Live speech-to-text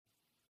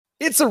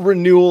It's a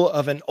renewal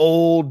of an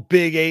old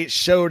Big 8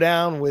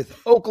 showdown with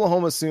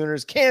Oklahoma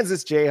Sooners,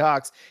 Kansas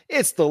Jayhawks.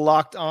 It's the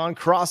Locked On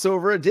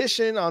crossover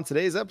edition on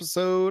today's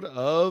episode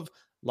of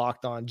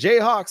Locked On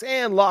Jayhawks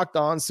and Locked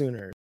On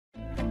Sooners.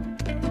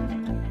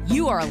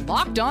 You are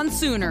Locked On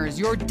Sooners,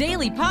 your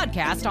daily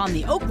podcast on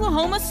the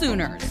Oklahoma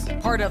Sooners,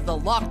 part of the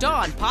Locked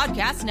On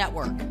Podcast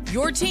Network,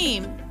 your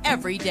team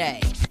every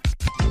day.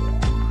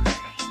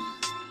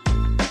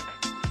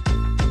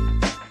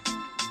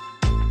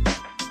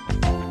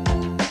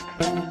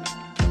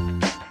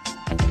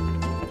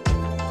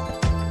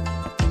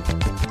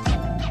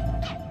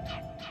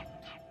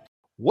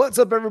 What's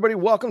up, everybody?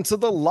 Welcome to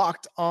the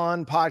Locked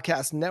On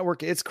Podcast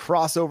Network. It's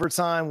crossover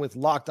time with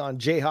Locked On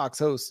Jayhawks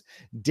host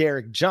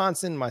Derek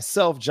Johnson,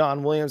 myself,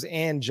 John Williams,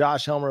 and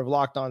Josh Helmer of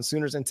Locked On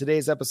Sooners. And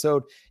today's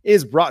episode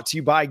is brought to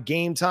you by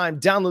Game Time.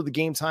 Download the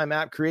Game Time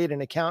app, create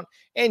an account,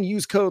 and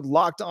use code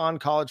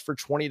LOCKEDONCollege for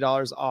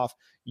 $20 off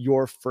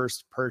your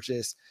first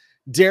purchase.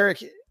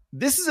 Derek,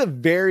 this is a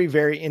very,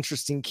 very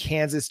interesting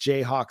Kansas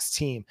Jayhawks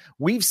team.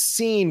 We've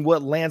seen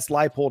what Lance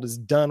Leipold has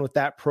done with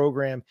that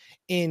program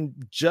in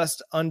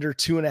just under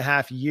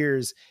 2.5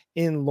 years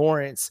in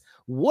Lawrence.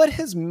 What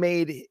has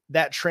made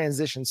that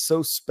transition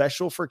so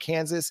special for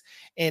Kansas?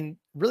 And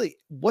really,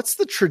 what's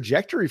the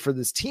trajectory for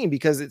this team?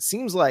 Because it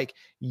seems like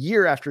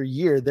year after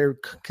year, they're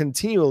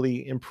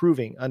continually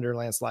improving under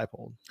Lance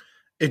Leipold.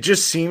 It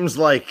just seems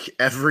like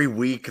every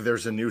week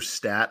there's a new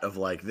stat of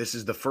like, this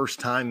is the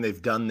first time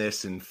they've done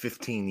this in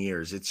 15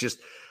 years. It's just,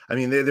 I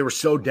mean, they were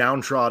so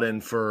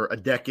downtrodden for a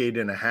decade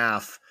and a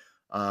half,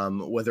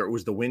 whether it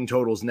was the win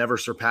totals never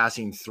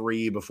surpassing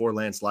 3 before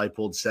Lance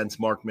Leipold since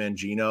Mark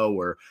Mangino,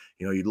 or,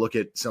 you know, you'd look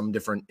at some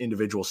different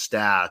individual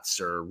stats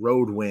or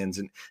road wins,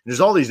 and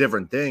there's all these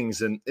different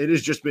things. And it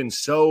has just been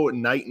so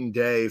night and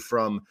day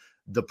from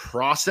the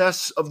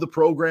process of the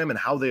program and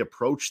how they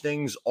approach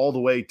things all the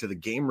way to the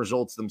game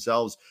results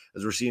themselves,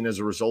 as we're seeing as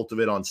a result of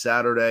it on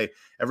Saturday.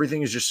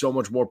 Everything is just so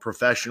much more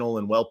professional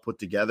and well put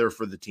together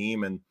for the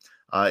team. And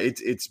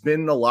it's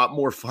been a lot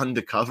more fun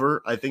to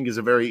cover, I think, is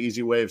a very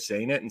easy way of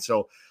saying it. And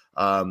so,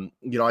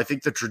 I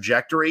think the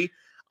trajectory,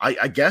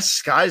 I guess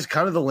sky's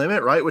kind of the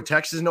limit, right? With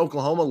Texas and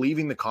Oklahoma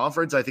leaving the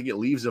conference, I think it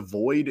leaves a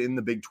void in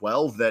the Big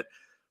 12 that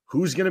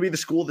who's going to be the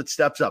school that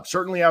steps up?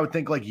 Certainly, I would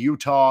think like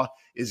Utah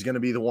is going to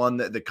be the one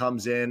that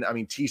comes in. I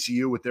mean,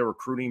 TCU with their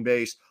recruiting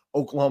base,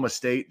 Oklahoma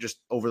State just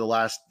over the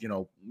last,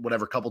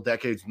 couple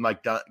decades,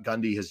 Mike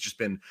Gundy has just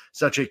been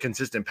such a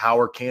consistent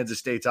power. Kansas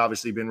State's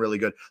obviously been really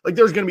good. Like,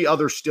 there's going to be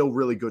other still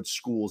really good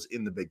schools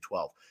in the Big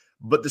 12.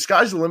 But the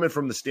sky's the limit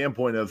from the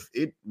standpoint of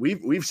it.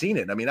 We've seen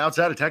it. I mean,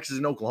 outside of Texas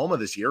and Oklahoma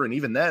this year, and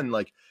even then,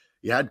 like,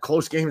 you had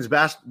close games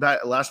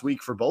last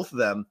week for both of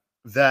them,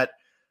 that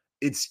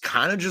it's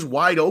kind of just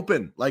wide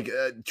open. Like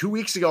 2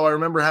 weeks ago, I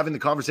remember having the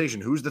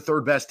conversation, who's the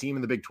third best team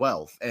in the Big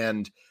 12?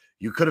 And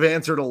you could have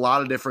answered a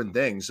lot of different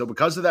things. So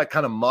because of that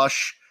kind of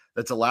mush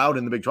that's allowed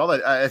in the Big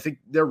 12, I think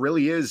there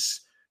really is,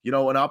 an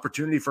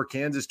opportunity for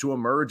Kansas to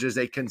emerge as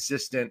a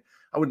consistent,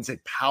 I wouldn't say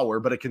power,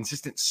 but a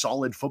consistent,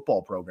 solid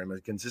football program, a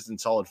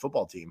consistent, solid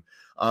football team.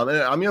 And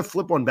I'm going to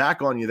flip one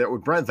back on you there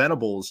with Brent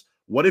Venables.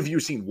 What have you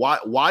seen?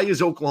 Why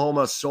is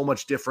Oklahoma so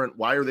much different?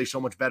 Why are they so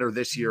much better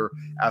this year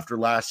after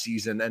last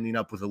season, ending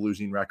up with a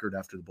losing record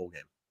after the bowl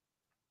game?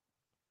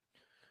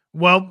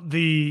 Well,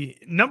 the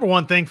number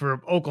one thing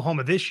for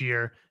Oklahoma this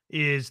year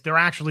is they're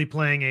actually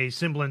playing a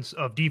semblance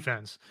of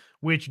defense,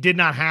 which did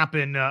not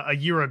happen a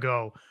year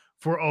ago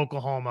for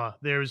Oklahoma.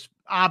 There's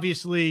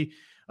obviously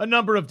a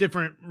number of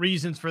different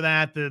reasons for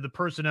that. The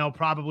personnel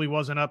probably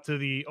wasn't up to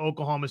the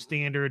Oklahoma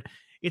standard.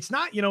 It's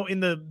not, in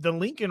the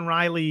Lincoln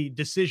Riley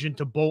decision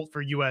to bolt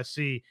for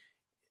USC,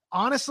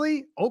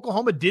 honestly,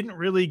 Oklahoma didn't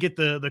really get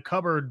the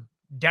cupboard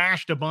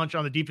dashed a bunch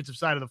on the defensive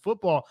side of the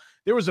football.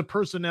 There was a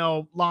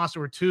personnel loss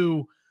or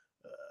two,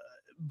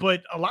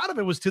 but a lot of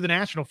it was to the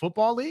National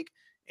Football League.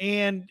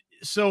 And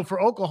so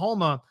for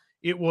Oklahoma,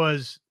 it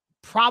was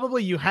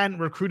probably you hadn't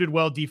recruited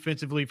well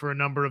defensively for a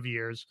number of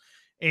years.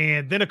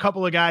 And then a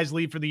couple of guys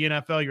leave for the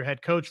NFL. Your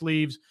head coach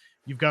leaves.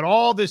 You've got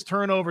all this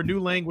turnover, new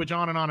language,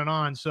 on and on and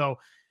on. So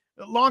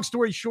long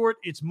story short,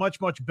 it's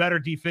much, much better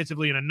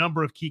defensively in a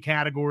number of key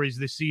categories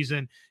this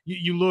season.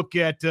 You look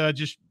at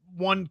just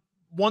one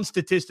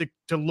statistic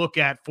to look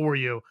at for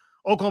you.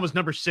 Oklahoma's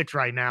number 6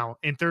 right now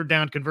in third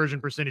down conversion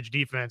percentage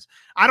defense.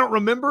 I don't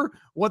remember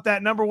what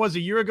that number was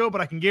a year ago,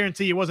 but I can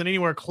guarantee it wasn't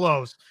anywhere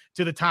close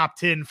to the top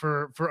 10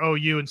 for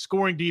OU. And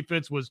scoring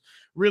defense was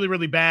really,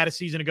 really bad a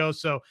season ago.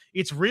 So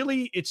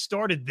it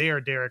started there,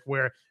 Derek,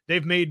 where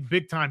they've made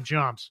big time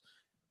jumps.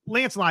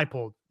 Lance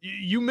Leipold,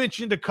 you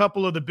mentioned a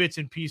couple of the bits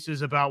and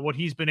pieces about what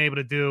he's been able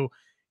to do.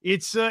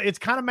 It's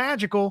kind of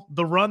magical,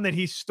 the run that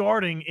he's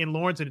starting in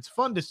Lawrence, and it's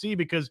fun to see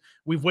because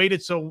we've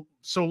waited so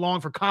long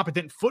for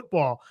competent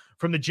football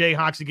from the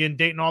Jayhawks, again,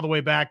 dating all the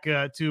way back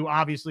to,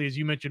 obviously, as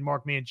you mentioned,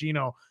 Mark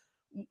Mangino.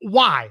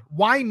 Why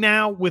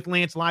now with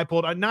Lance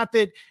Leipold? Not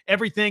that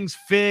everything's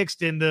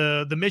fixed and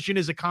the mission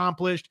is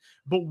accomplished,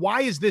 but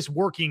why is this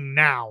working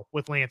now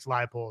with Lance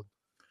Leipold?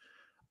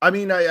 I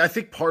mean, I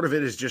think part of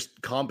it is just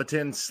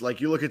competence.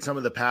 Like, you look at some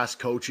of the past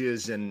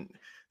coaches, and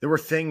there were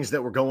things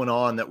that were going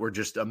on that were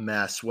just a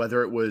mess,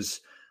 whether it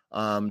was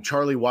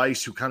Charlie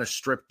Weiss, who kind of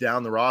stripped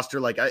down the roster.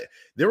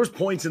 There was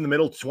points in the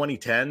middle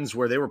 2010s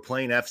where they were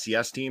playing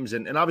FCS teams.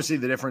 And obviously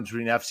the difference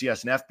between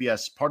FCS and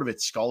FBS, part of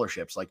it's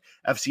scholarships. Like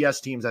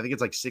FCS teams, I think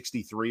it's like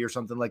 63 or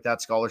something like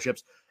that,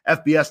 scholarships.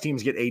 FBS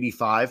teams get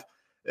 85.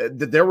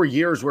 There were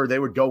years where they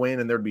would go in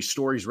and there'd be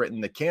stories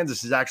written that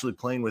Kansas is actually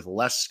playing with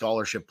less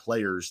scholarship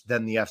players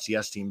than the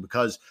FCS team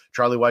because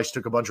Charlie Weiss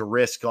took a bunch of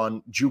risk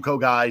on JUCO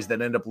guys that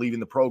end up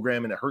leaving the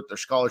program and it hurt their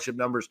scholarship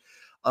numbers.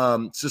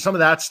 So some of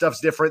that stuff's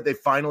different. They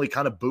finally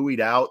kind of buoyed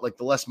out. Like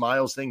the Les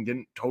Miles thing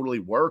didn't totally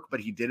work, but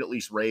he did at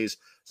least raise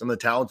some of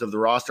the talent of the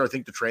roster. I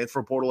think the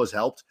transfer portal has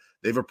helped.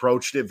 They've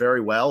approached it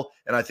very well.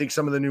 And I think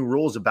some of the new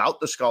rules about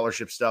the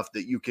scholarship stuff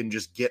that you can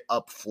just get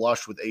up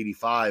flush with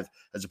 85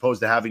 as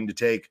opposed to having to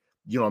take,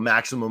 a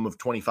maximum of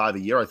 25 a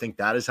year. I think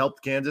that has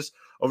helped Kansas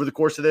over the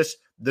course of this.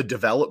 The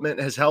development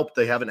has helped.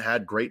 They haven't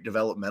had great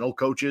developmental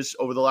coaches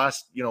over the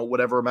last,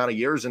 whatever amount of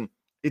years. And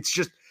it's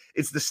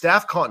the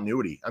staff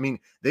continuity. I mean,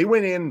 they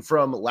went in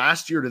from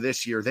last year to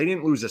this year. They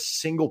didn't lose a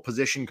single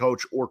position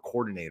coach or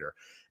coordinator.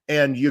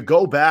 And you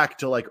go back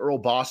to like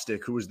Earl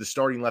Bostic, who was the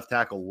starting left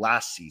tackle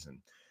last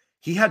season.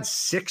 He had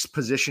 6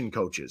 position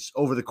coaches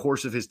over the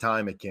course of his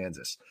time at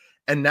Kansas.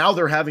 And now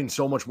they're having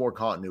so much more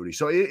continuity.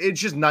 So it's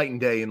just night and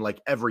day in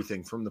like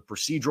everything from the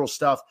procedural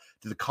stuff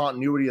to the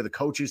continuity of the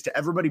coaches to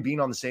everybody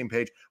being on the same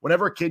page.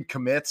 Whenever a kid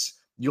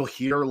commits, you'll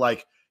hear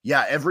like,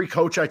 yeah, every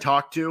coach I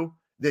talked to,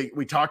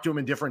 we talked to them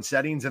in different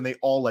settings and they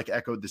all like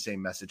echoed the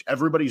same message.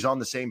 Everybody's on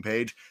the same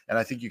page. And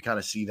I think you kind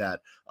of see that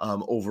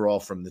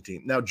overall from the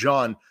team. Now,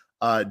 John,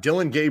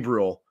 Dylan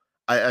Gabriel,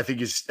 I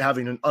think is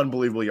having an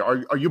unbelievable year.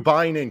 Are you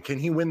buying in? Can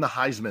he win the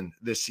Heisman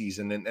this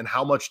season? And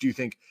how much do you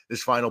think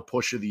this final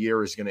push of the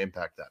year is going to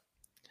impact that?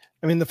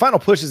 I mean, the final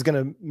push is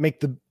going to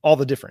make all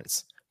the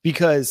difference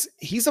because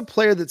he's a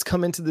player that's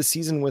come into the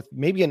season with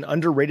maybe an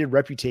underrated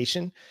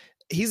reputation.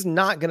 He's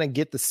not going to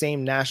get the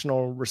same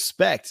national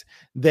respect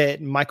that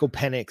Michael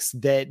Penix,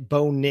 that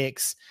Bo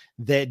Nix,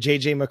 that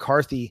JJ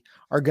McCarthy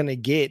are going to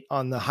get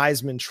on the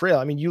Heisman trail.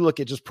 I mean, you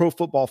look at just Pro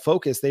Football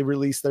Focus, they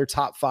released their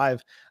top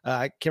 5.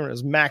 I can't remember, it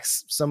was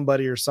Max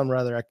somebody or some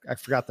other. I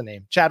forgot the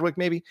name, Chadwick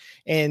maybe.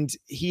 And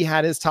he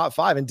had his top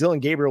 5 and Dylan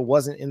Gabriel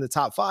wasn't in the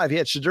top 5. He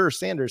had Shadur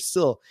Sanders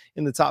still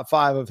in the top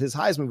 5 of his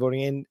Heisman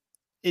voting. And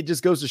it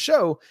just goes to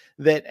show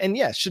that, and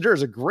yes, Shadur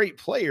is a great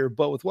player,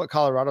 but with what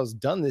Colorado's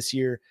done this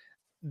year,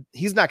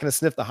 he's not going to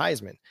sniff the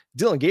Heisman.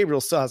 Dylan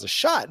Gabriel still has a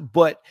shot,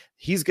 but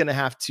he's going to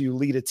have to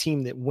lead a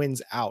team that wins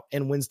out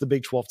and wins the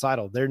Big 12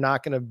 title. They're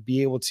not going to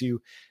be able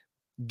to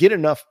get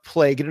enough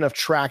play, get enough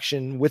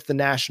traction with the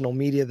national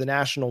media, the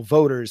national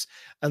voters,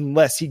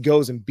 unless he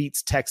goes and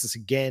beats Texas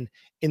again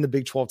in the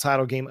Big 12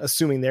 title game,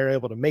 assuming they're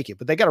able to make it.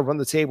 But they got to run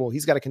the table.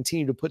 He's got to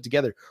continue to put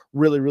together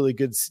really, really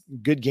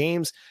good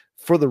games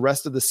for the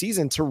rest of the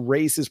season to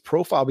raise his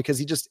profile because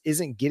he just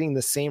isn't getting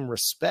the same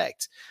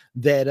respect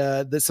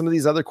that some of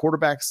these other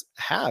quarterbacks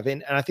have.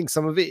 And I think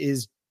some of it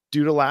is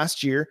due to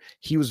last year.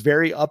 He was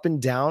very up and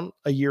down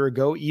a year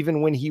ago,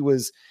 even when he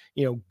was,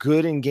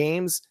 good in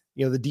games.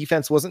 The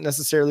defense wasn't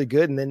necessarily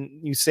good. And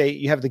then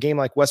you have the game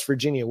like West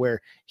Virginia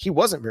where he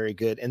wasn't very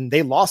good and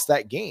they lost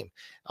that game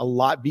a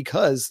lot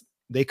because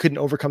they couldn't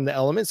overcome the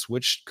elements,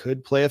 which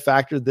could play a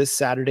factor this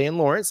Saturday in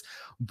Lawrence.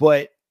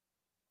 But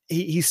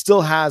he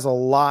still has a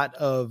lot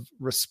of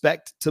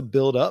respect to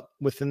build up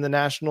within the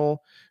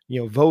national,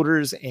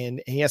 voters,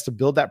 and he has to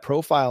build that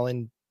profile.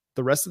 And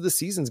the rest of the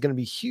season is going to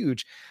be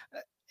huge.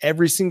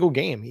 Every single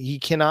game, he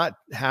cannot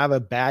have a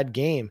bad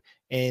game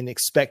and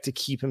expect to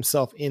keep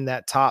himself in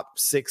that top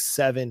 6,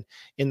 7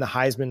 in the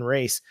Heisman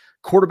race.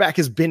 Quarterback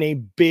has been a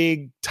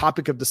big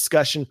topic of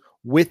discussion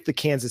with the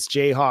Kansas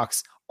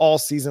Jayhawks all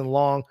season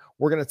long.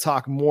 We're going to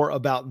talk more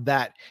about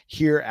that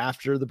here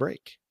after the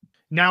break.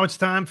 Now it's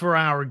time for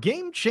our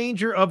game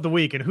changer of the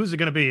week. And who's it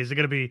going to be? Is it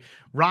going to be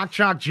Rock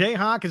Chalk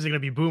Jayhawk? Is it going to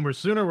be Boomer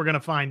Sooner? We're going to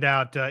find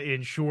out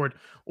in short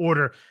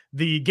order.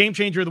 The game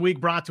changer of the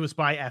week brought to us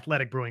by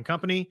Athletic Brewing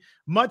Company.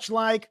 Much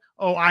like,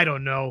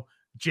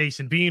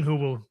 Jason Bean, who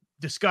we'll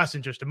discuss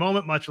in just a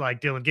moment, much like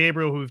Dylan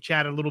Gabriel, who we've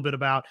chatted a little bit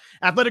about.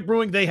 Athletic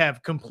Brewing, they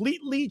have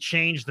completely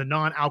changed the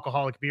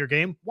non-alcoholic beer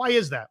game. Why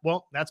is that?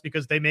 Well, that's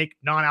because they make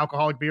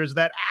non-alcoholic beers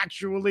that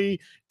actually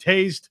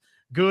taste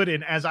good.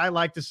 And as I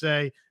like to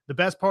say, the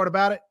best part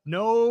about it,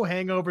 no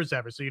hangovers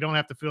ever. So you don't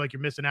have to feel like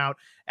you're missing out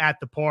at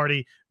the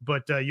party,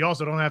 but you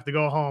also don't have to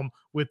go home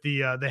with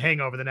the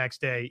hangover the next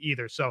day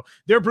either. So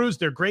their brews,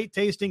 they're great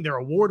tasting. They're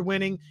award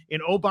winning.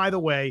 And oh, by the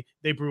way,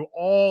 they brew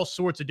all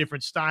sorts of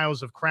different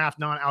styles of craft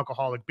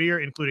non-alcoholic beer,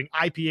 including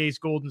IPAs,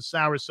 golden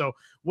sours. So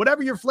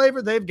whatever your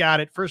flavor, they've got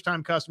it. First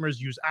time customers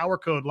use our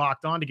code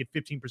Locked On to get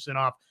 15%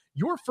 off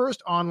your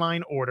first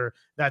online order.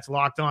 That's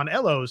Locked On,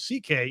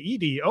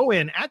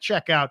 LOCKEDON at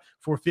checkout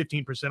for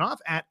 15% off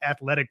at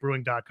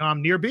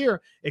athleticbrewing.com. Near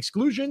beer,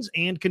 exclusions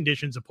and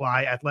conditions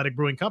apply. Athletic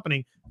Brewing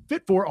Company,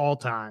 fit for all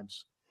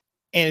times.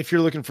 And if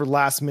you're looking for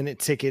last minute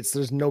tickets,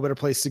 there's no better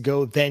place to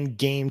go than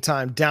Game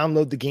Time.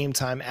 Download the Game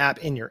Time app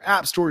in your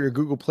App Store, your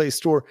Google Play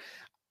Store.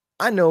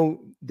 I know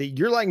that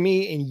you're like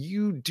me and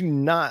you do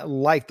not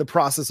like the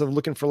process of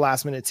looking for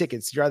last minute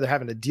tickets. You're either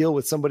having to deal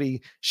with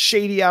somebody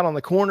shady out on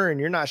the corner and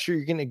you're not sure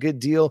you're getting a good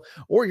deal,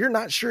 or you're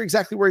not sure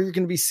exactly where you're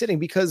going to be sitting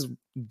because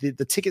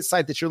the ticket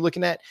site that you're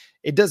looking at,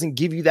 it doesn't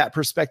give you that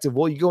perspective.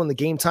 Well, you go in the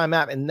Game Time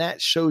app and that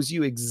shows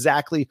you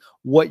exactly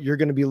what you're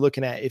going to be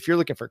looking at. If you're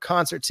looking for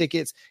concert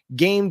tickets,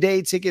 game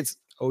day tickets,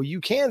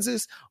 OU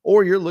Kansas,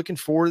 or you're looking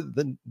for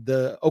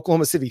the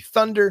Oklahoma City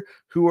Thunder,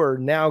 who are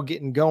now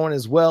getting going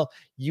as well,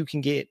 you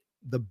can get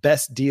the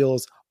best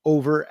deals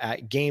over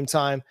at Game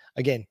Time.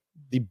 Again,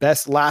 the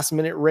best last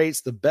minute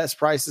rates, the best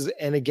prices.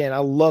 And again, I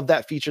love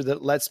that feature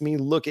that lets me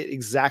look at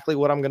exactly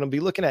what I'm going to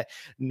be looking at.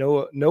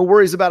 No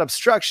worries about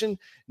obstruction.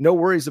 No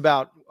worries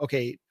about,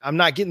 okay, I'm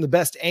not getting the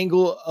best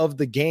angle of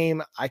the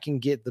game. I can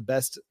get the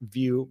best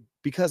view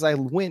because I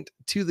went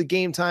to the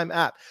Game Time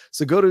app.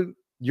 So go to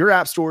your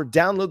app store,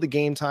 download the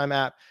Game Time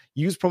app,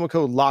 use promo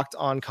code Locked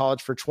On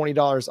College for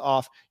 $20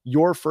 off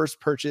your first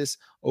purchase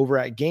over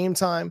at Game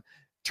Time.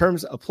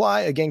 Terms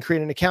apply. Again,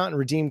 create an account and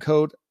redeem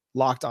code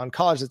Locked On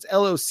College. That's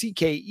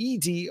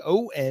LOCKEDONCOLLEG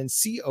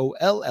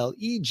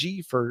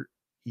for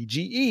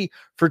EGE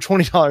for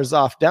 $20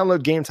 off.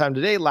 Download Game Time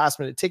today. Last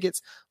minute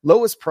tickets,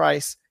 lowest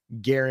price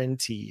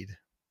guaranteed.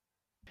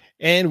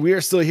 And we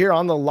are still here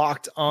on the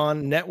Locked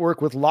On Network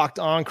with Locked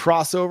On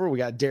Crossover. We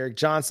got Derek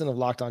Johnson of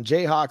Locked On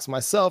Jayhawks,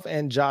 myself,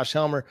 and Josh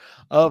Helmer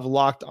of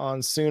Locked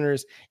On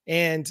Sooners.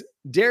 And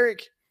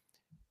Derek,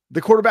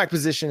 the quarterback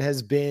position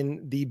has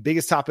been the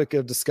biggest topic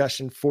of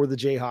discussion for the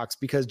Jayhawks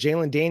because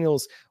Jalen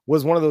Daniels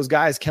was one of those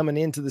guys coming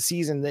into the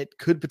season that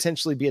could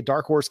potentially be a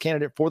dark horse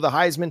candidate for the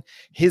Heisman.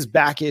 His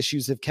back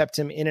issues have kept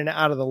him in and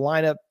out of the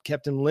lineup,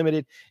 kept him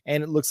limited,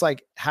 and it looks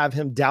like have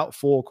him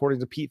doubtful, according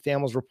to Pete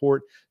Thamel's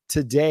report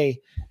today.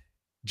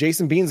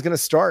 Jason Bean's going to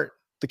start.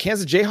 The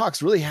Kansas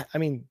Jayhawks really,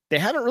 they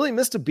haven't really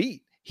missed a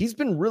beat. He's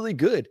been really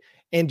good.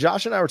 And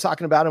Josh and I were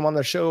talking about him on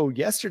the show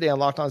yesterday on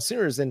Locked On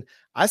Sooners, and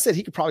I said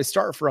he could probably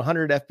start for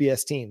 100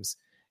 FBS teams.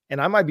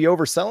 And I might be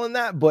overselling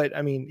that, but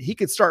he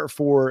could start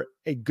for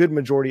a good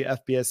majority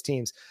of FBS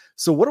teams.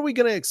 So what are we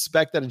going to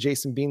expect out of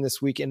Jason Bean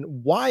this week?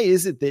 And why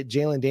is it that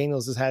Jalen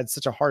Daniels has had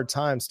such a hard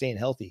time staying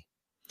healthy?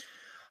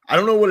 I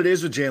don't know what it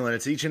is with Jalen.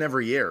 It's each and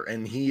every year.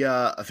 And he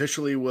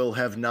officially will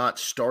have not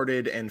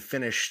started and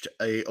finished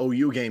a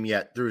OU game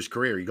yet through his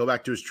career. You go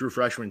back to his true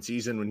freshman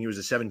season when he was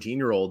a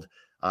 17-year-old.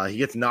 He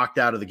gets knocked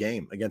out of the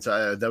game against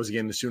that was a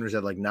game the Sooners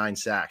had like 9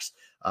 sacks.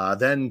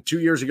 Then 2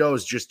 years ago, it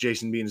was just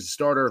Jason Bean as a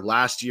starter.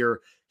 Last year,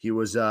 he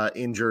was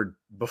injured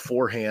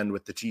beforehand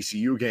with the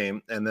TCU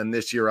game. And then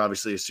this year,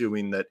 obviously,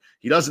 assuming that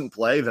he doesn't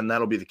play, then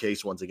that'll be the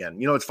case once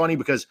again. You know, it's funny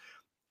because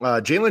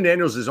Jalen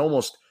Daniels is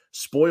almost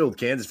spoiled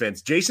Kansas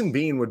fans. Jason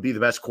Bean would be the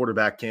best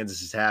quarterback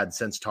Kansas has had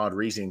since Todd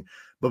Reesing.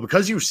 But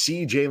because you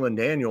see Jalen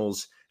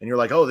Daniels and you're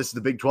like, oh, this is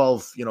the Big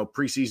 12,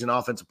 preseason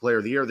offensive player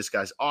of the year. This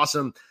guy's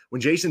awesome.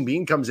 When Jason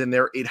Bean comes in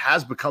there, it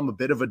has become a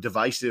bit of a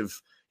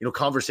divisive,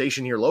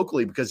 conversation here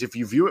locally, because if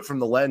you view it from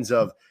the lens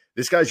of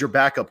this guy's your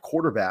backup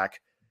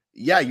quarterback,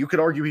 yeah, you could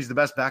argue he's the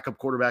best backup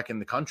quarterback in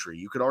the country.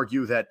 You could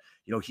argue that,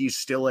 he's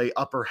still a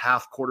upper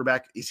half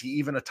quarterback. Is he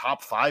even a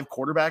top 5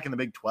 quarterback in the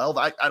Big 12?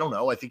 I don't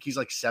know. I think he's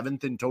like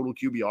 7th in total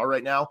QBR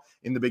right now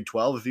in the Big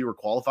 12. If he were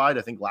qualified,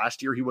 I think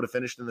last year he would have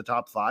finished in the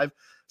top 5.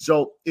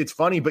 So it's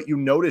funny, but you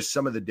notice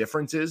some of the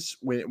differences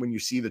when you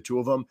see the two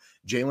of them.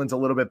 Jalen's a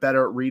little bit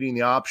better at reading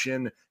the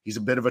option. He's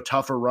a bit of a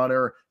tougher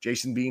runner.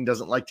 Jason Bean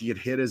doesn't like to get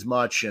hit as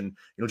much. And,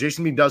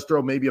 Jason Bean does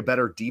throw maybe a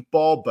better deep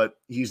ball, but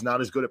he's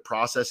not as good at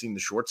processing the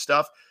short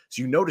stuff.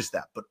 So you notice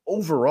that. But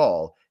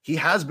overall, he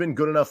has been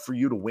good enough for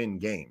you to win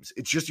games.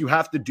 It's just you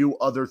have to do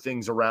other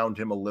things around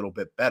him a little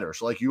bit better.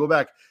 So like you go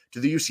back to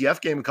the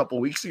UCF game a couple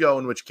of weeks ago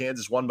in which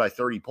Kansas won by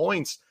 30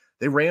 points.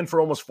 They ran for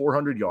almost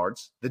 400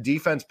 yards. The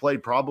defense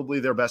played probably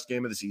their best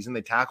game of the season.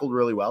 They tackled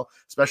really well.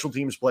 Special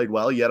teams played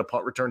well. You had a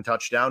punt return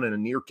touchdown and a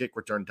near kick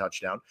return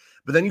touchdown.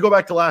 But then you go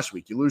back to last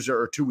week. You lose,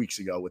 or 2 weeks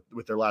ago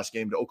with their last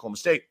game to Oklahoma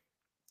State.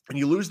 And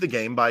you lose the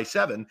game by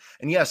 7.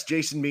 And yes,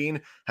 Jason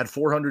Bean had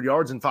 400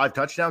 yards and 5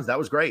 touchdowns. That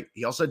was great.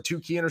 He also had 2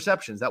 key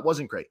interceptions. That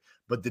wasn't great.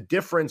 But the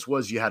difference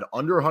was you had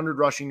under 100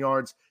 rushing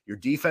yards. Your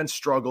defense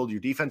struggled.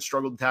 Your defense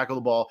struggled to tackle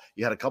the ball.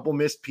 You had a couple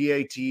missed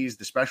PATs.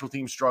 The special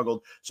team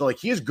struggled. So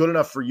he is good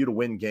enough for you to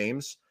win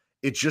games.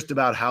 It's just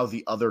about how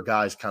the other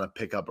guys kind of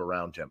pick up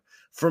around him.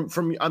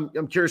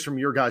 I'm curious from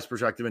your guys'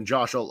 perspective, and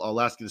Josh,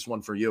 I'll ask you this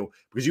one for you,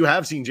 because you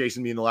have seen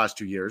Jason Bean in the last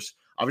 2 years.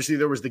 Obviously,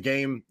 there was the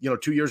game,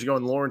 2 years ago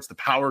in Lawrence. The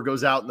power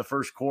goes out in the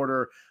first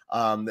quarter.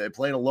 They're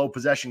playing a low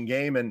possession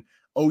game, and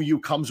OU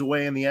comes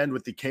away in the end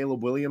with the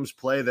Caleb Williams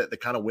play that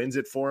kind of wins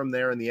it for him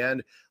there in the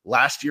end.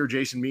 Last year,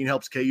 Jason Bean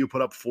helps KU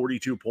put up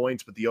 42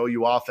 points, but the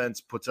OU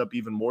offense puts up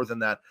even more than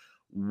that.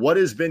 What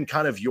has been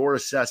kind of your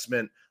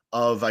assessment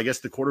of, I guess,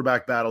 the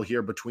quarterback battle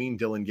here between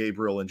Dylan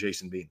Gabriel and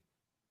Jason Bean?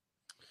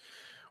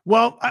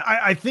 Well,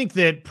 I think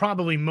that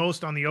probably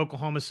most on the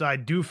Oklahoma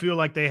side do feel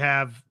like they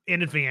have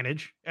an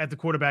advantage at the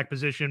quarterback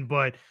position,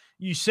 but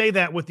you say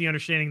that with the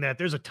understanding that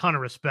there's a ton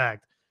of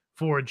respect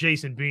for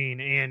Jason Bean.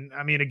 And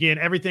I mean, again,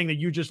 everything that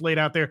you just laid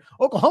out there,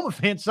 Oklahoma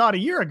fans saw it a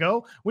year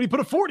ago when he put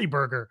a 40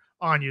 burger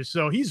on you.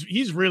 So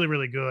he's really,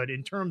 really good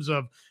in terms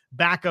of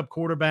backup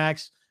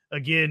quarterbacks.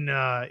 Again,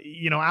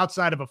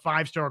 outside of a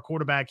 5-star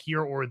quarterback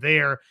here or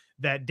there,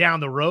 that down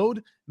the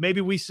road,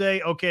 maybe we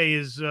say, okay,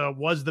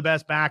 was the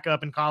best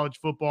backup in college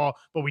football,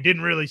 but we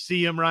didn't really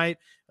see him, right?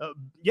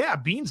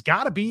 Bean's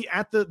got to be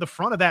at the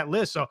front of that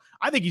list. So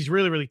I think he's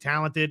really, really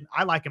talented.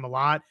 I like him a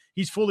lot.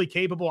 He's fully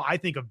capable, I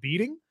think, of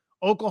beating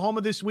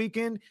Oklahoma this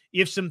weekend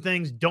if some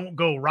things don't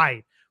go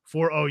right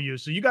for OU.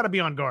 So you got to be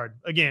on guard.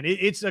 Again,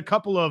 it's a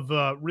couple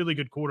of really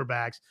good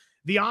quarterbacks.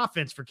 The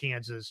offense for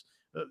Kansas,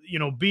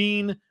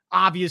 Bean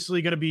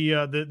obviously going to be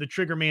the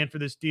trigger man for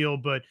this deal,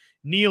 but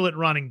Neal at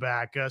running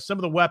back, some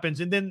of the weapons,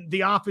 and then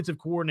the offensive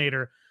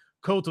coordinator,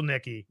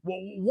 Kotelnicki.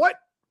 What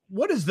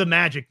is the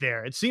magic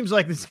there? It seems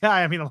like this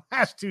guy, the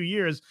last 2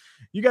 years,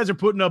 you guys are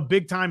putting up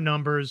big time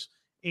numbers,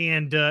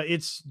 and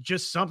it's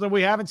just something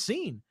we haven't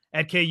seen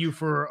at KU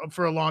for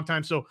a long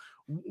time. So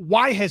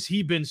why has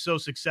he been so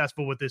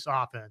successful with this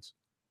offense?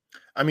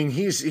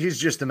 He's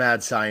just a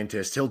mad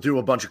scientist. He'll do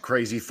a bunch of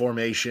crazy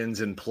formations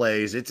and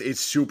plays.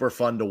 It's super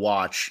fun to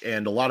watch,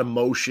 and a lot of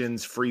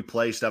motions, free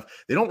play stuff.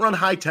 They don't run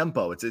high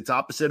tempo. It's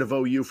opposite of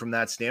OU from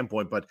that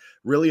standpoint, but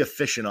really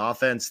efficient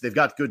offense. They've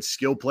got good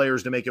skill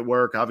players to make it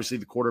work. Obviously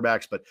the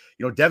quarterbacks, but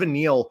Devin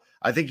Neal,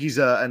 I think he's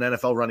an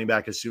NFL running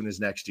back as soon as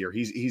next year.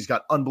 He's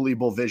got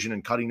unbelievable vision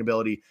and cutting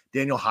ability.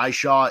 Daniel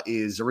Highshaw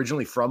is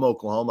originally from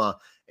Oklahoma,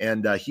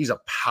 and he's a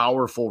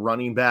powerful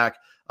running back.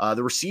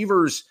 The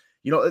receivers,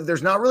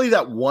 there's not really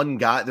that one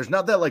guy. There's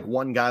not that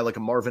one guy like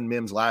a Marvin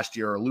Mims last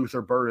year or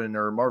Luther Burden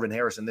or Marvin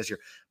Harrison this year,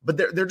 but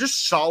they're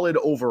just solid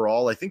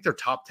overall. I think they're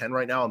top 10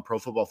 right now on Pro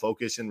Football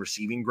Focus in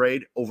receiving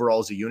grade overall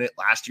as a unit.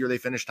 Last year they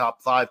finished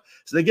top 5,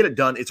 so they get it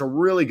done. It's a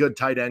really good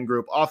tight end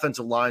group.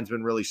 Offensive line's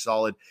been really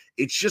solid.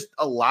 It's just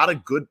a lot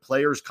of good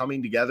players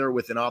coming together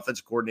with an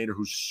offensive coordinator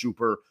who's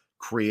super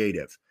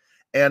creative.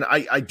 And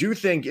I do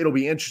think it'll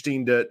be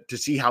interesting to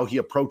see how he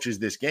approaches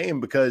this game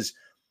because,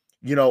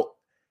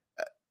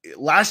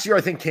 last year,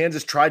 I think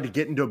Kansas tried to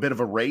get into a bit of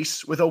a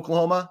race with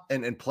Oklahoma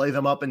and play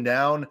them up and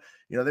down.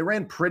 They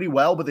ran pretty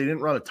well, but they didn't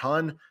run a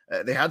ton.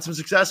 They had some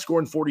success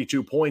scoring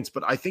 42 points,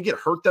 but I think it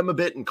hurt them a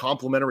bit in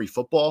complementary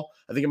football.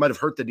 I think it might have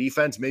hurt the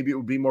defense. Maybe it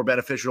would be more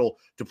beneficial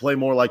to play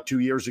more like 2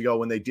 years ago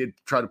when they did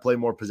try to play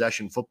more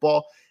possession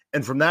football.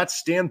 And from that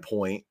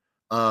standpoint,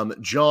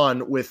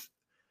 John, with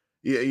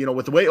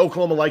the way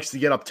Oklahoma likes to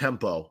get up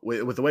tempo,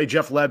 with the way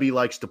Jeff Lebby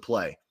likes to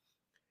play,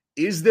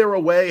 is there a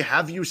way,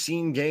 have you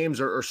seen games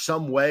or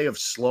some way of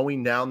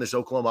slowing down this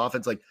Oklahoma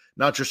offense? Like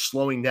not just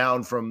slowing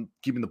down from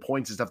keeping the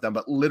points and stuff down,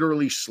 but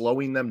literally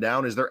slowing them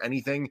down. Is there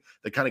anything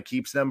that kind of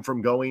keeps them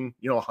from going,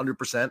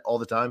 100% all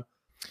the time?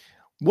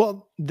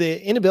 Well,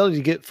 the inability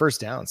to get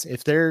first downs,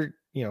 if they're,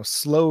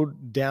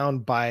 slowed down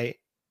by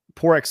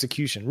poor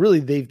execution, really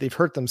they've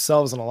hurt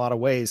themselves in a lot of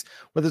ways,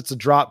 whether it's a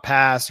drop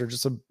pass or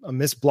just a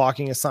missed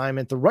blocking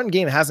assignment. The run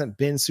game hasn't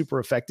been super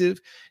effective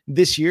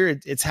this year.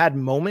 It's had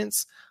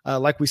moments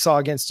like we saw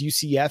against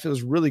UCF. It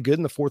was really good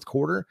in the fourth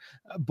quarter,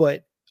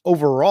 but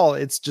overall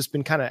it's just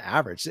been kind of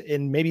average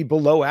and maybe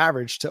below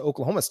average to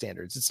Oklahoma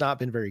standards. It's not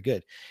been very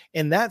good.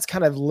 And that's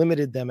kind of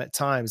limited them at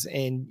times.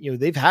 And,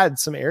 they've had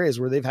some areas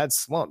where they've had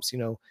slumps,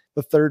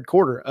 the third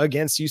quarter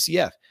against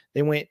UCF,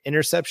 they went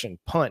interception,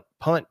 punt,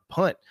 punt,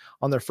 punt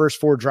on their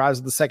first 4 drives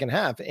of the second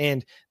half.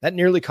 And that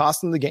nearly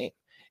cost them the game.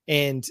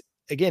 And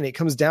again, it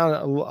comes down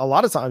a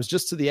lot of times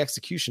just to the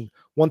execution.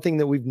 One thing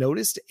that we've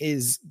noticed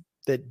is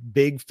that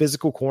big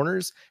physical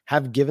corners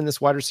have given this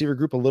wide receiver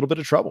group a little bit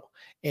of trouble.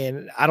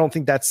 And I don't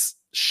think that's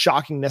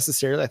shocking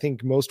necessarily. I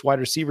think most wide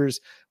receivers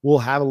will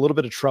have a little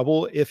bit of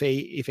trouble if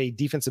a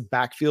defensive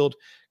backfield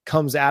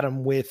comes at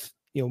them with,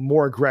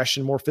 more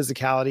aggression, more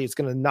physicality. It's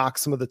going to knock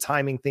some of the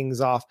timing things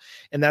off.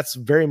 And that's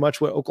very much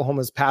what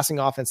Oklahoma's passing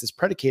offense is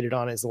predicated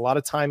on, is a lot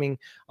of timing,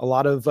 a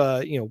lot of,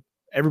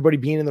 everybody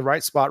being in the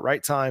right spot,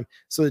 right time,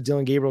 so that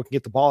Dylan Gabriel can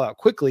get the ball out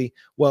quickly.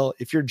 Well,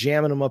 if you're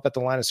jamming them up at the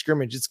line of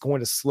scrimmage, it's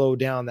going to slow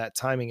down that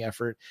timing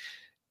effort.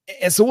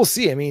 And so we'll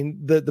see.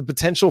 The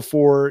potential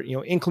for,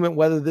 inclement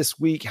weather this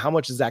week, how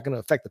much is that going to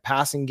affect the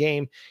passing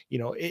game?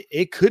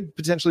 It could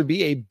potentially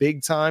be a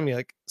big time,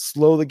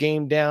 slow the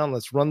game down.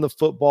 Let's run the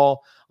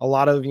football. A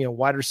lot of,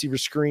 wide receiver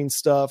screen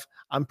stuff.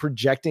 I'm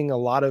projecting a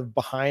lot of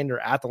behind or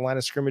at the line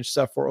of scrimmage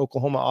stuff for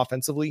Oklahoma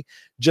offensively,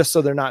 just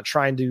so they're not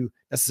trying to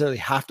necessarily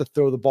have to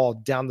throw the ball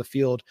down the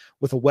field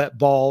with a wet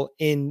ball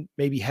in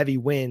maybe heavy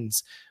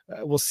winds.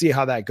 We'll see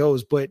how that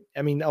goes. But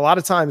a lot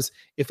of times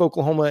if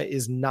Oklahoma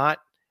is not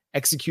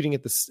executing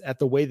at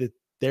the way that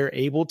they're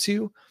able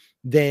to,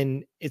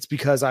 then it's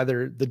because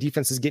either the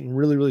defense is getting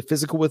really, really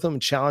physical with them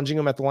and challenging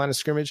them at the line of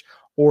scrimmage,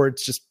 or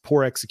it's just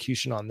poor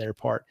execution on their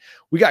part.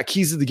 We got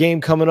keys of the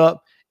game coming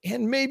up,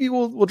 and maybe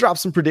we'll drop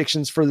some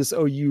predictions for this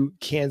OU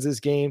Kansas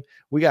game.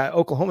 We got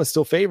Oklahoma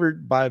still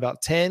favored by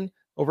about 10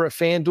 over at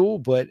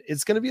FanDuel, but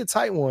it's going to be a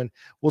tight one.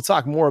 We'll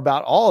talk more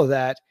about all of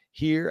that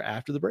here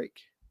after the break.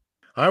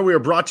 All right, we are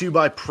brought to you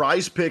by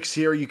Prize Picks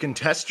here. You can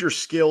test your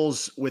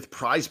skills with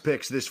Prize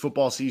Picks this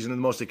football season in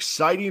the most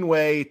exciting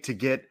way to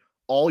get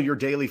all your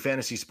daily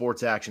fantasy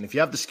sports action. If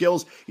you have the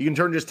skills, you can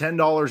turn just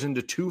 $10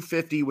 into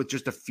 $250 with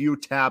just a few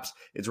taps.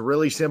 It's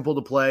really simple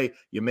to play.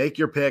 You make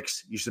your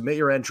picks, you submit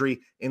your entry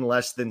in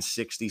less than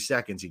 60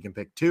 seconds. You can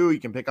pick 2, you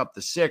can pick up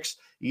to 6.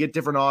 You get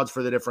different odds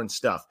for the different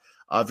stuff.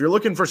 If you're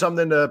looking for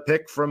something to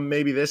pick from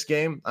maybe this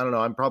game, I don't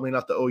know, I'm probably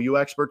not the OU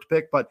expert to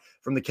pick, but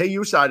from the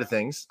KU side of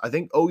things, I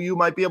think OU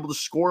might be able to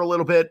score a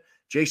little bit.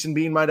 Jason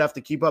Bean might have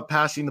to keep up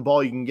passing the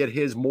ball. You can get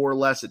his more or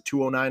less at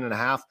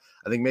 209.5.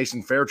 I think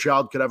Mason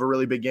Fairchild could have a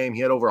really big game.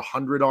 He had over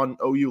 100 on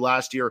OU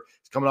last year.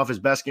 He's coming off his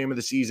best game of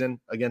the season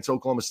against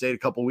Oklahoma State a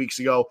couple weeks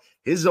ago.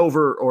 His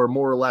over, or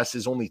more or less,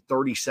 is only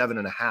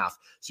 37.5.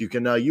 So you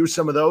can use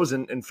some of those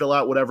and fill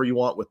out whatever you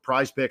want with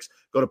Prize Picks.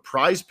 Go to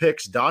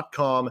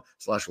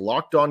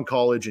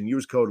prizepicks.com/lockedoncollege and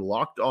use code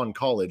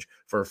LOCKEDONCollege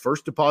for a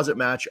first deposit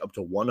match up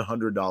to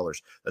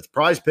 $100. That's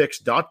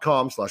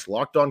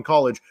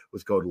prizepicks.com/lockedoncollege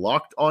with code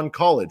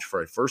LOCKEDONCollege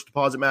for a first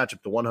deposit match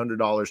up to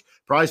 $100.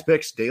 Prize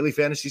Picks, daily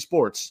fantasy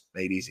sports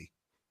made easy.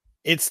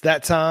 It's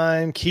that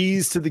time.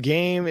 Keys to the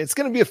game. It's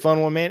going to be a fun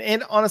one, man.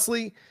 And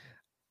honestly,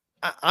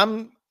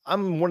 I'm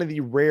one of the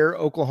rare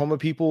Oklahoma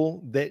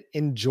people that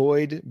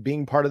enjoyed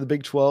being part of the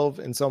Big 12.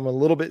 And so I'm a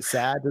little bit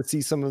sad to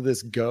see some of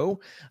this go,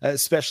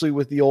 especially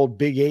with the old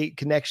Big 8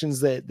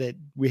 connections that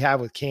we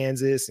have with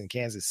Kansas and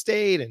Kansas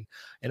State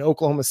and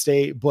Oklahoma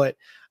State. But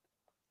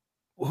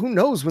who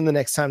knows when the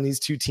next time these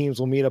two teams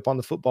will meet up on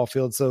the football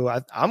field. So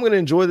I'm going to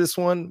enjoy this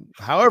one,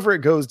 however it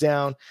goes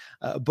down.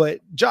 But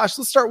Josh,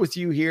 let's start with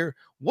you here.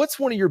 What's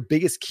one of your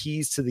biggest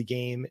keys to the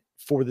game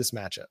for this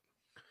matchup?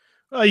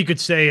 Well, you could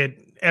say it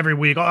every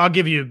week. I'll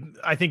give you,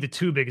 I think, the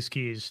 2 biggest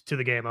keys to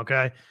the game.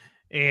 Okay.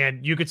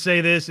 And you could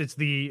say this, it's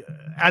the,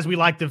 as we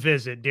like to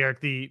visit,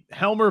 Derek, the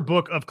Helmer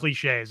book of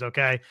cliches.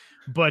 Okay.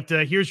 But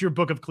here's your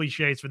book of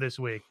cliches for this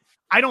week.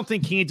 I don't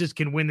think Kansas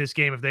can win this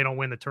game if they don't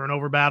win the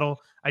turnover battle.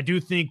 I do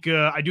think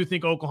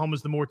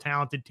Oklahoma's the more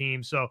talented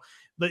team. So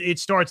it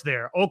starts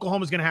there.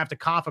 Oklahoma's going to have to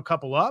cough a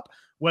couple up,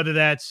 whether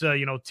that's,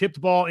 tipped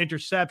ball,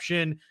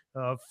 interception,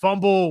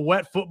 fumble,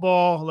 wet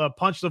football,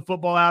 punch the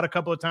football out a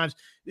couple of times.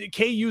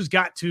 KU's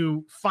got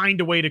to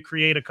find a way to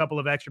create a couple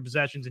of extra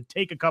possessions and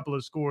take a couple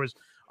of scores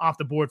off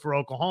the board for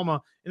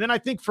Oklahoma. And then I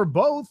think for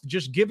both,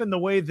 just given the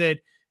way that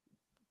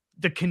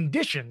the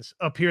conditions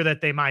appear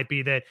that they might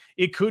be, that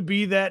it could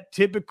be that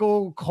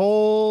typical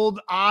cold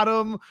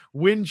autumn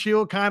wind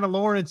chill kind of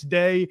Lawrence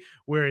day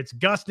where it's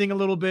gusting a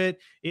little bit.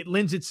 It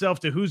lends itself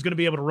to who's going to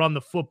be able to run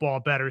the football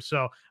better.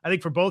 So I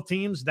think for both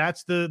teams,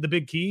 that's the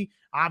big key.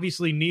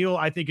 Obviously, Neal,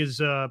 I think, is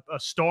a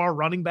star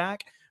running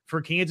back for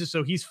Kansas.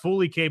 So he's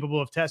fully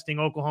capable of testing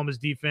Oklahoma's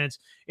defense.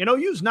 And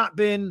OU's not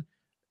been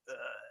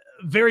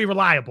very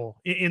reliable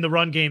in the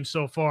run game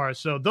so far.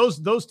 So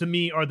those to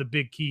me are the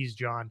big keys,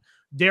 John.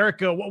 Derek,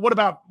 what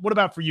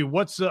about for you?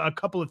 What's a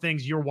couple of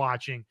things you're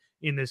watching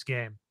in this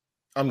game?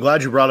 I'm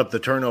glad you brought up the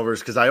turnovers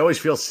because I always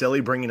feel silly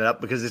bringing it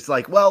up because it's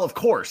like, well, of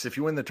course, if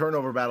you win the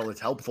turnover battle,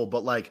 it's helpful.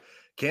 But like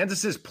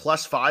Kansas is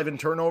 +5 in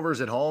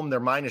turnovers at home.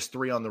 They're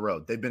 -3 on the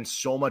road. They've been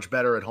so much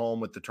better at home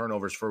with the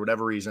turnovers for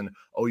whatever reason.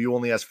 OU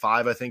only has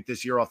 5, I think,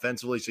 this year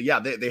offensively. So yeah,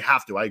 they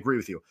have to. I agree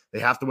with you. They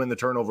have to win the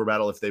turnover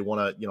battle if they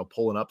want to,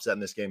 pull an upset in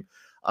this game.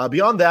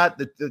 Beyond that,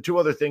 the 2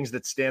 other things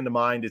that stand to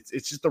mind,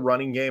 it's just the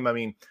running game. I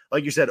mean,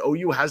 like you said,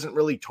 OU hasn't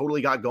really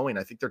totally got going.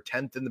 I think they're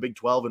 10th in the Big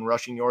 12 in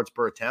rushing yards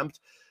per attempt.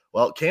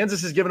 Well,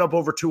 Kansas has given up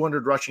over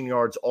 200 rushing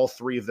yards all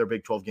 3 of their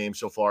Big 12 games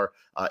so far.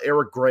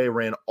 Eric Gray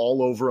ran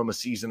all over them a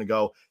season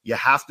ago. You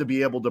have to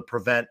be able to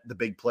prevent the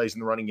big plays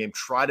in the running game.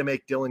 Try to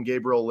make Dylan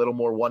Gabriel a little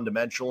more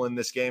one-dimensional in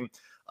this game.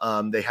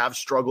 They have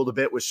struggled a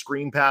bit with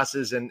screen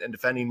passes and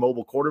defending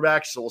mobile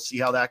quarterbacks, so we'll see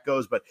how that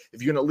goes. But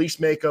if you can at least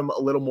make them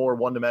a little more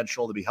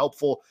one-dimensional to be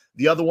helpful.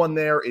 The other one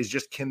there is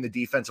just, can the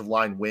defensive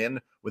line win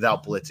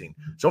without blitzing?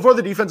 So far,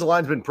 the defensive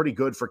line's been pretty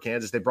good for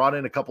Kansas. They brought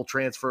in a couple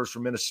transfers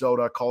from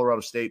Minnesota, Colorado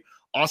State.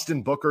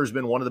 Austin Booker has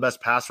been one of the best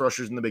pass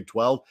rushers in the Big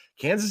 12.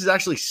 Kansas is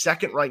actually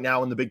second right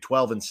now in the Big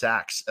 12 in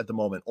sacks at the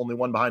moment, only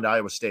one behind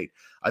Iowa State.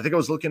 I think I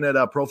was looking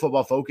at Pro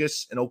Football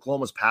Focus and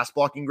Oklahoma's pass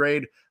blocking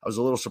grade. I was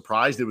a little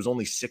surprised it was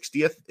only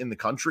 60th in the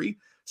country.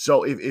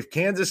 So if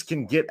Kansas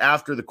can get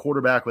after the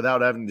quarterback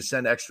without having to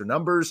send extra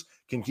numbers,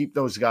 can keep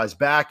those guys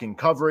back in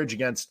coverage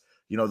against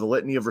the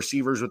litany of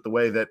receivers with the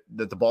way that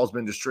the ball's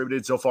been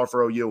distributed so far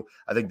for OU,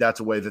 I think that's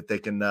a way that they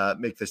can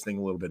make this thing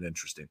a little bit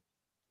interesting.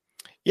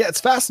 Yeah,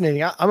 it's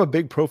fascinating. I'm a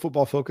big Pro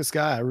Football Focus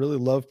guy. I really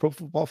love Pro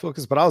Football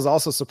Focus, but I was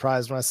also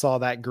surprised when I saw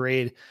that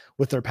grade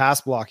with their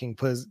pass blocking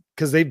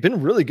because they've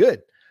been really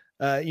good.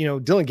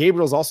 Dylan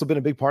Gabriel's also been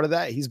a big part of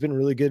that. He's been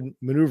really good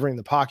maneuvering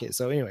the pocket.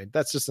 So anyway,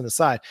 that's just an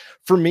aside.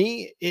 For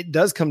me, it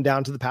does come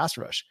down to the pass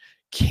rush.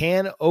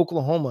 Can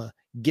Oklahoma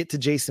get to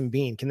Jason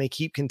Bean? Can they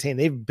keep contained?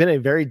 They've been a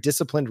very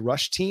disciplined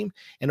rush team,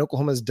 and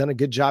Oklahoma has done a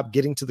good job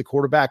getting to the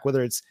quarterback,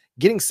 whether it's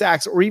getting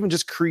sacks or even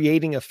just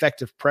creating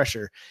effective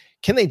pressure.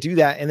 Can they do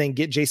that and then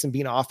get Jason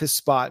Bean off his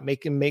spot,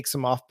 make him make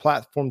some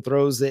off-platform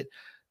throws that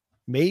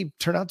may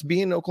turn out to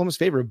be in Oklahoma's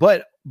favor.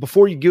 But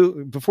before you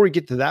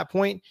get to that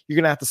point, you're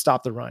going to have to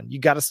stop the run. You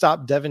got to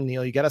stop Devin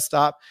Neal. You got to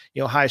stop,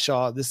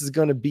 Highshaw. This is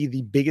going to be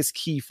the biggest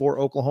key for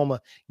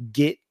Oklahoma.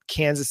 Get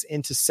Kansas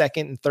into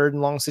second and third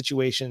and long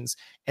situations,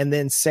 and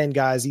then send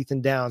guys,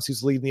 Ethan Downs,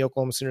 who's leading the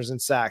Oklahoma Sooners in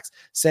sacks,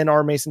 send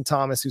our Mason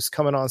Thomas, who's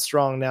coming on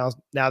strong now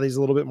that he's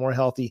a little bit more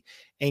healthy,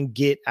 and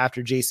get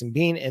after Jason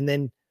Bean, and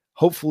then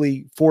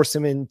hopefully force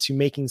him into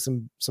making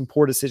some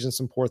poor decisions,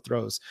 some poor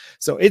throws.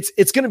 So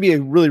it's going to be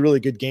a really, really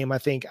good game. I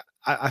think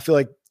I feel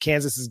like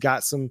Kansas has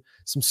got some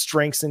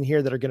strengths in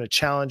here that are going to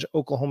challenge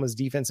Oklahoma's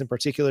defense in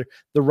particular.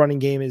 The running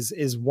game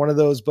is one of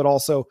those, but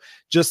also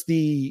just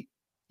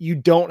you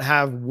don't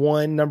have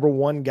one number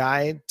one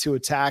guy to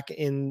attack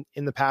in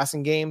the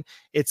passing game.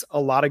 It's a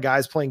lot of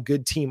guys playing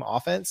good team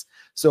offense.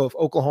 So if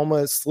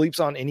Oklahoma sleeps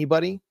on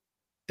anybody,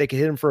 they could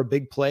hit him for a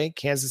big play.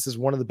 Kansas is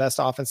one of the best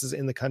offenses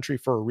in the country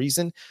for a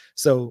reason.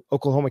 So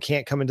Oklahoma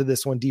can't come into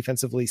this one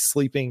defensively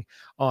sleeping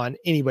on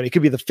anybody. It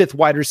could be the fifth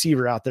wide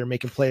receiver out there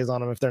making plays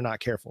on them if they're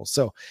not careful.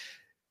 So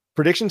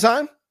prediction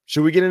time.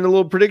 Should we get into a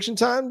little prediction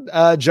time?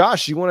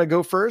 Josh, you want to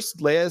go first?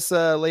 Lay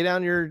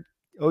down your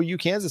OU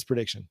Kansas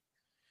prediction.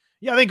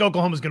 Yeah, I think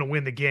Oklahoma's going to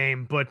win the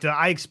game, but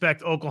I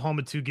expect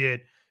Oklahoma to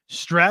get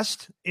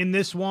stressed in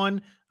this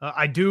one.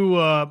 I do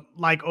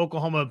like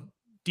Oklahoma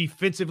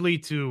defensively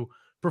to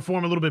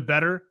perform a little bit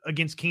better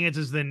against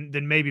Kansas than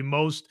maybe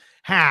most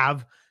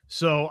have.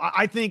 So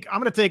I think I'm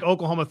going to take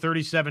Oklahoma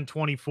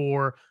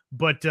 37-24,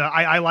 but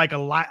I like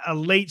a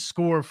late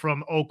score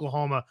from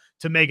Oklahoma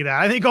to make it that.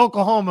 I think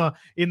Oklahoma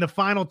in the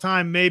final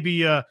time,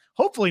 maybe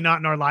hopefully not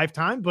in our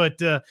lifetime, but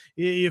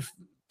if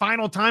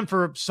final time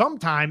for some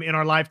time in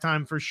our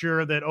lifetime for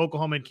sure, that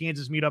Oklahoma and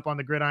Kansas meet up on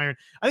the gridiron,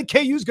 I think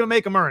KU is going to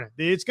make them earn it.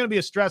 It's going to be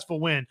a stressful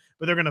win,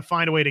 but they're going to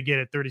find a way to get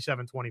it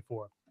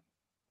 37-24.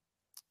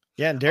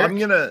 Yeah, and Derek?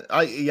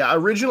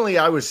 Originally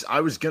I was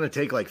gonna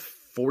take like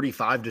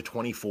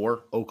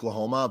 45-24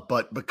 Oklahoma,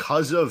 but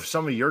because of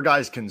some of your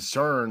guys'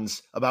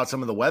 concerns about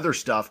some of the weather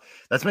stuff,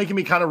 that's making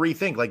me kind of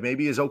rethink, like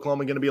maybe is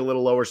Oklahoma going to be a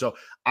little lower? So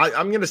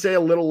I'm going to say a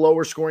little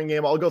lower scoring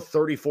game. I'll go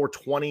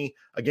 34-20,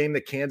 a game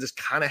that Kansas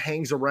kind of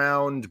hangs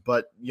around,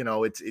 but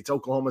it's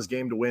Oklahoma's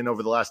game to win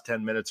over the last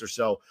 10 minutes or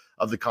so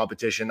of the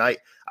competition. I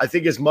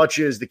think as much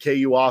as the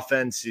KU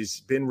offense has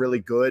been really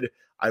good,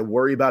 I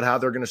worry about how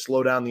they're going to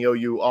slow down the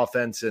OU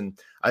offense. And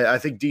I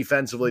think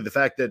defensively, the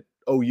fact that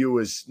OU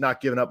is not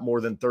giving up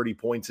more than 30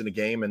 points in a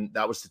game, and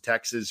that was to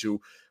Texas,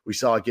 who we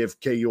saw give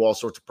KU all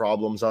sorts of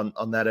problems on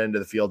that end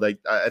of the field, I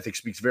think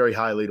speaks very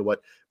highly to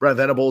what Brent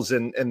Venables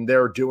and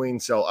they're doing.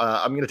 So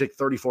I'm going to take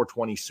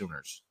 34-20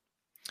 Sooners.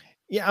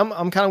 Yeah,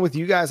 I'm kind of with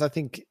you guys. I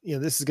think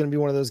this is going to be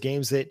one of those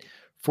games that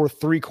for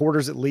 3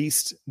 quarters at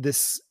least,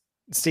 this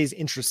stays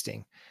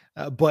interesting.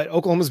 But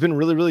Oklahoma's been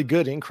really, really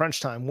good in crunch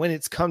time when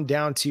it's come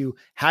down to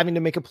having to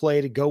make a play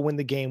to go win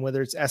the game,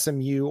 whether it's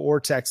SMU or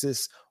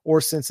Texas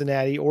or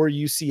Cincinnati or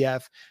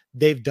UCF.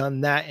 They've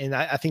done that. And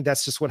I think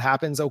that's just what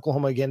happens.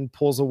 Oklahoma, again,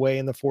 pulls away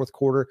in the fourth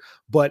quarter,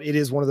 but it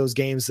is one of those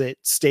games that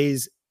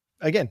stays,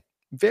 again,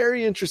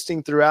 very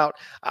interesting throughout.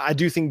 I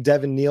do think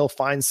Devin Neal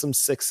finds some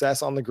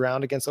success on the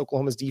ground against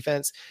Oklahoma's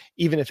defense,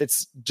 even if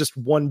it's just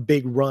one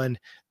big run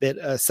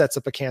that sets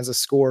up a Kansas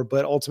score.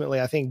 But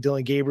ultimately, I think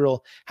Dylan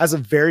Gabriel has a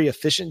very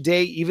efficient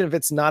day, even if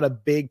it's not a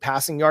big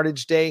passing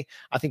yardage day.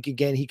 I think,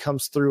 again, he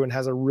comes through and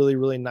has a really,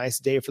 really nice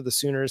day for the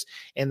Sooners,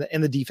 and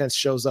the defense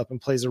shows up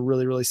and plays a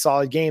really, really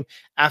solid game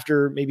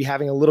after maybe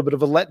having a little bit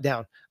of a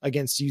letdown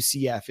against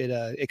UCF.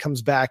 It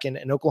comes back and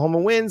Oklahoma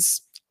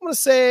wins. I'm going to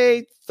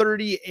say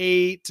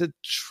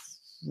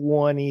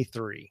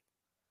 38-23.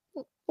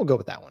 We'll go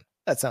with that one.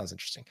 That sounds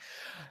interesting.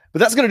 But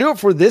that's going to do it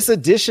for this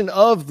edition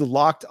of the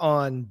Locked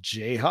On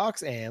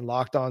Jayhawks and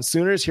Locked On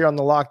Sooners here on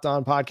the Locked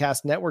On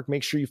Podcast Network.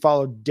 Make sure you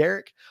follow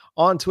Derek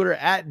on Twitter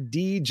at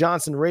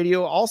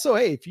DJohnsonRadio. Also,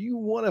 hey, if you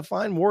want to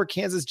find more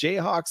Kansas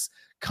Jayhawks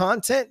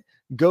content,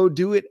 go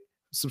do it.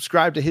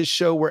 Subscribe to his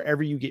show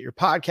wherever you get your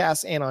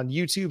podcasts, and on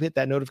YouTube, hit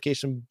that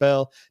notification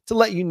bell to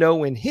let you know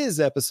when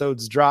his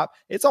episodes drop.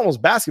 It's almost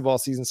basketball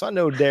season, so I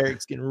know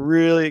Derek's getting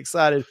really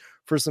excited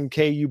for some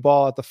KU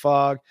ball at the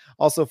Fog.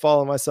 Also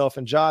follow myself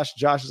and Josh.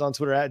 Josh is on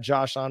Twitter at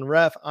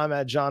JoshOnRef. I'm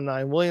at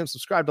John9Williams.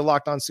 Subscribe to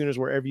Locked On Sooners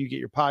wherever you get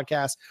your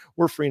podcasts.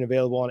 We're free and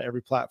available on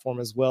every platform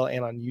as well,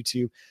 and on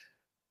YouTube.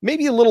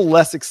 Maybe a little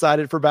less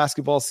excited for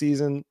basketball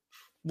season.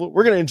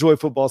 We're going to enjoy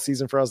football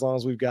season for as long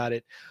as we've got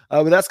it.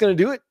 But that's going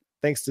to do it.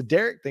 Thanks to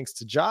Derek. Thanks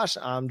to Josh.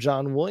 I'm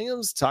John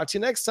Williams. Talk to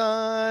you next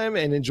time,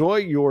 and enjoy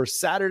your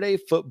Saturday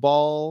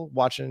football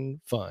watching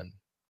fun.